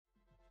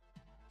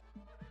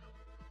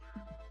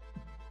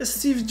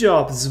Steve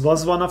Jobs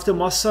was one of the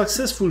most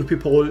successful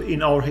people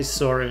in our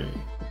history.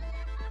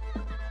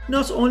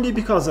 Not only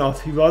because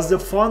he was the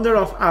founder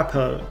of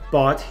Apple,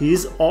 but he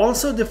is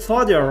also the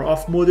father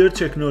of modern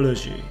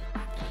technology.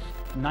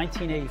 In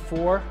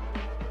 1984,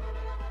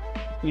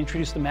 we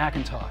introduced the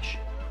Macintosh.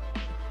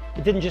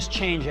 It didn't just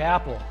change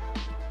Apple,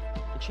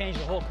 it changed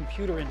the whole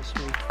computer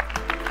industry.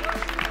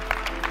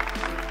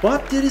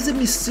 But there is a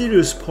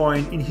mysterious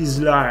point in his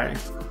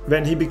life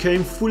when he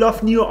became full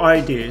of new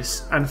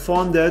ideas and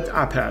founded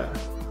Apple.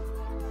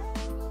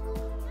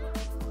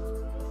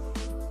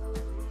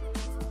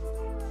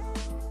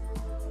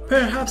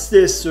 Perhaps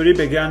the story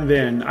began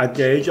when, at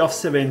the age of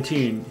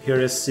 17, he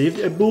received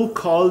a book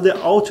called The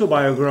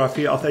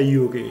Autobiography of a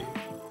Yogi.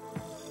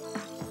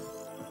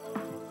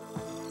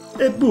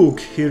 A book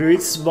he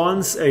reads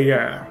once a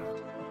year.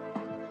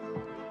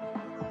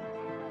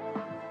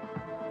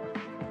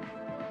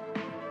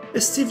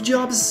 Steve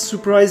Jobs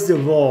surprised the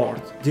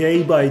world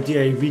day by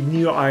day with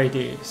new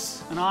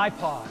ideas. An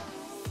iPod,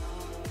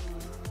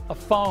 a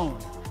phone,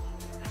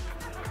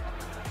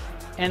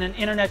 and an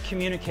internet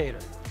communicator.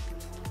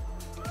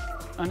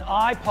 An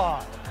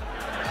iPod,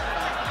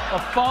 a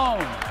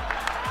phone.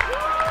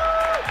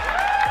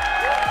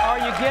 Are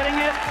you getting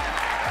it?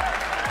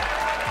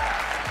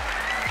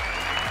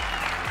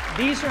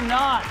 These are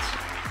not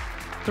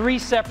three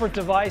separate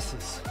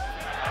devices.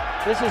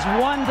 This is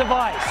one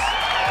device.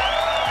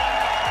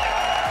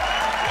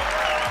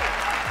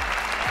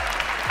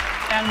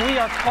 And we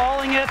are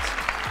calling it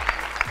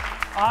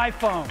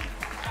iPhone.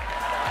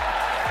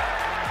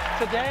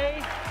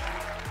 Today,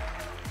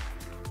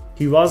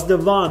 he was the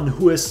one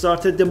who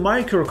started the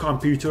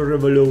microcomputer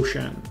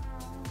revolution.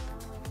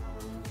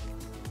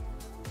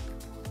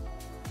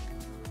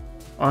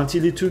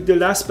 Until he took the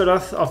last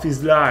breath of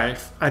his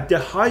life at the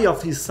height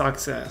of his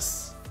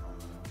success.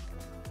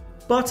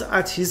 But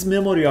at his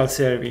memorial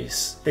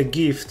service, a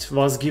gift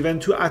was given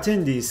to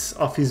attendees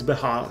of his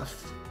behalf.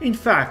 In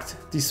fact,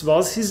 this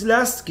was his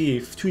last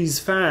gift to his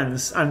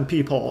fans and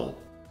people.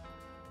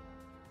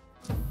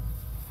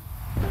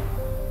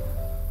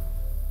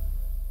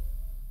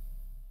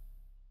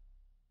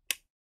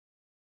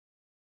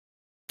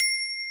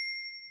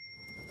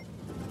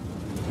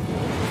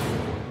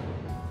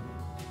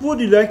 Would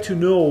you like to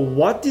know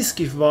what this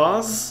gift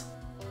was?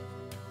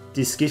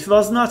 This gift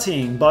was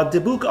nothing but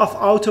the book of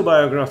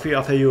Autobiography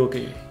of a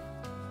Yogi.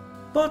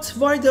 But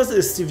why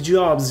does Steve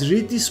Jobs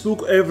read this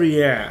book every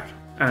year?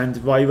 And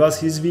why was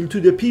his will to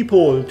the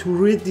people to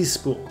read this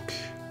book?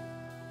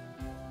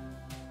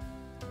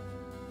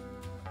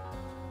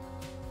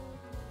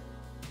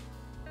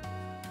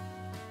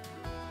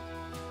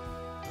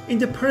 In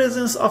the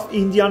presence of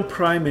Indian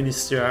Prime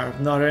Minister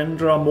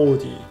Narendra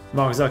Modi,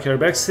 Mark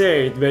Zuckerberg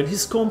said when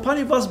his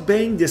company was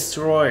being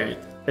destroyed,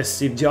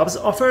 Steve Jobs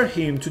offered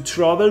him to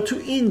travel to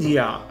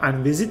India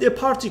and visit a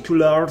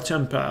particular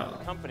temple.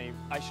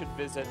 I should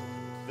visit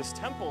this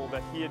temple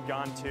that he had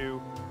gone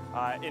to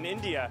in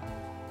India.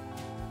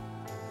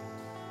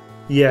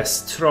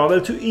 Yes, travel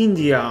to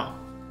India,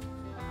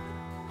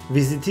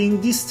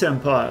 visiting this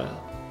temple,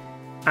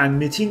 and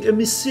meeting a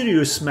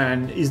mysterious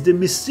man is the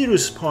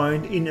mysterious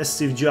point in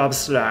Steve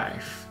Jobs'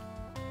 life.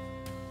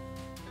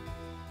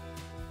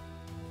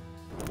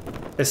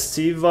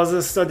 Steve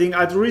was studying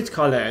at Reed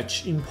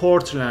College in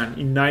Portland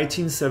in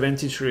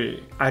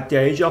 1973, at the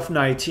age of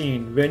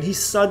 19, when he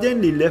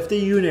suddenly left the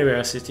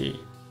university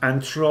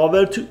and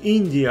traveled to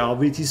India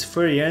with his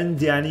friend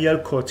Daniel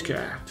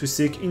Kottke to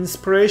seek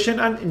inspiration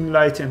and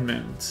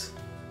enlightenment.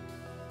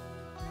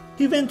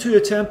 He went to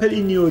a temple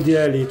in New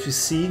Delhi to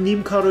see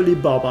Neem Karoli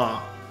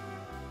Baba,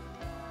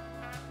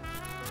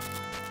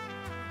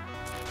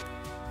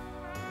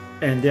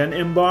 and then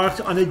embarked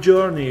on a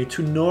journey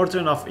to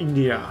northern of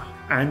India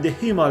and the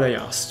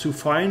Himalayas to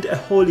find a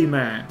holy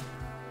man.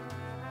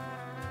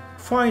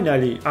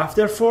 Finally,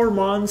 after 4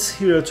 months,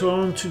 he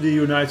returned to the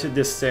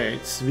United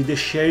States with a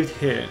shaved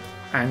head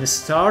and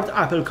started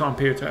Apple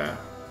Computer.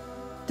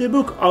 The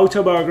book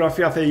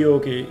Autobiography of a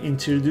Yogi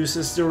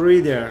introduces the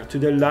reader to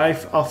the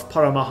life of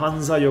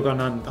Paramahansa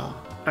Yogananda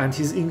and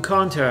his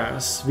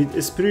encounters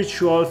with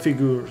spiritual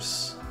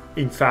figures.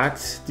 In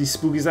fact, this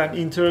book is an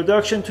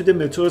introduction to the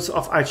methods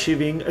of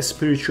achieving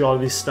spiritual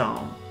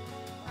wisdom.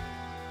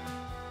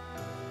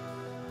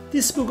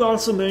 This book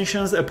also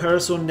mentions a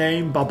person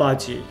named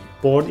Babaji,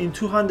 born in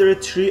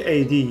 203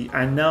 AD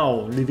and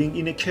now living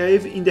in a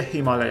cave in the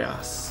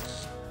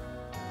Himalayas.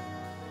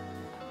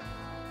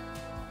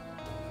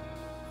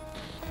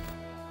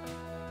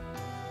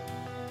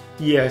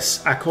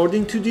 Yes,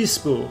 according to this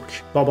book,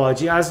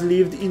 Babaji has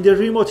lived in the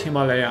remote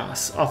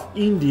Himalayas of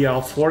India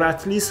for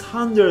at least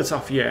hundreds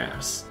of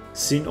years,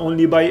 seen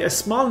only by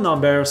small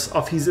numbers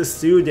of his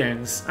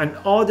students and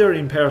others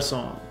in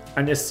person,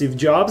 and Steve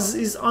Jobs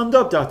is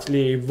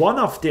undoubtedly one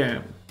of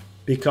them,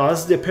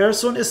 because the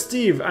person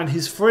Steve and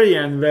his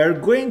friend were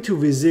going to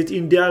visit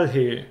in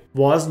Delhi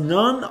was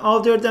none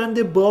other than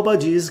the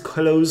Babaji's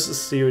close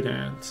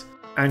student,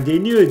 and they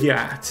knew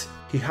that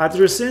he had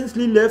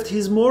recently left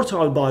his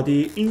mortal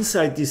body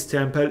inside this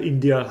temple in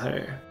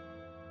Delhi.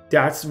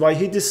 That's why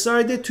he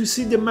decided to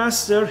see the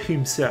master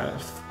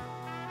himself.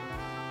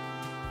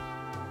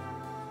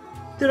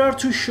 There are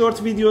 2 short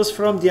videos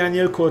from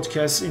Daniel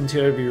Kotkes'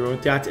 interview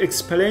that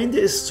explain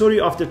the story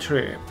of the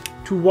trip.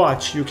 To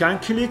watch, you can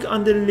click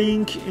on the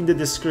link in the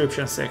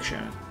description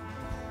section.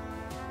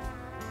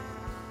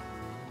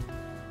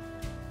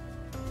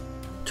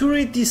 To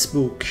read this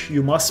book,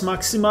 you must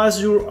maximize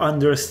your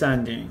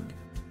understanding,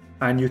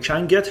 and you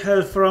can get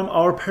help from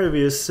our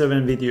previous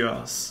 7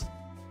 videos.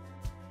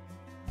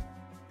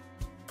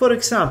 For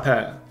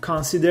example,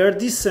 consider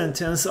this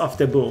sentence of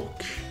the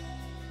book.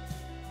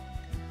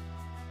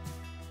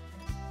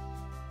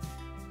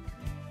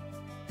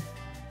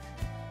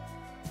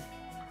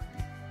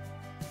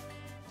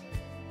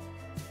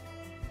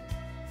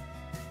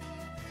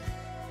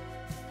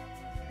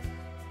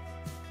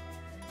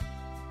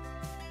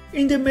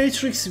 In the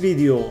Matrix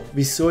video,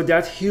 we saw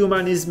that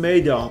human is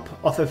made up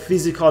of a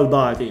physical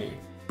body,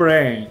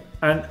 brain,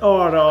 and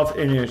aura of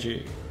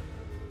energy,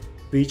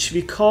 which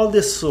we call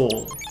the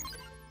soul.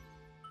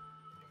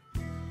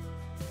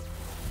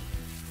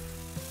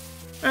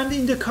 And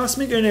in the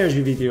cosmic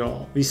energy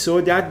video, we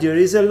saw that there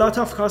is a lot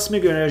of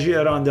cosmic energy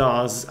around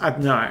us at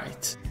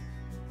night,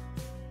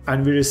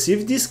 and we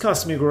receive these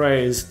cosmic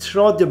rays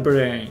throughout the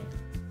brain.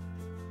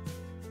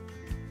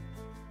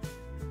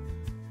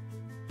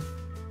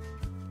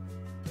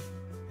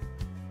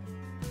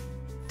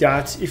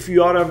 That if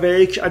you are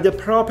awake at the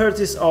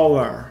properties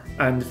hour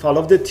and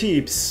follow the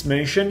tips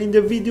mentioned in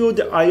the video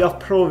The Eye of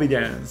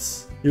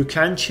Providence, you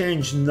can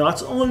change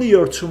not only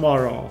your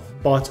tomorrow,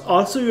 but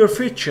also your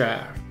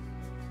future.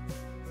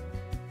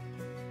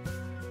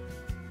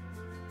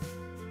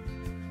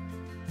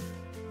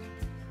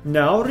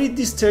 Now read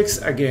this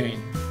text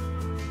again.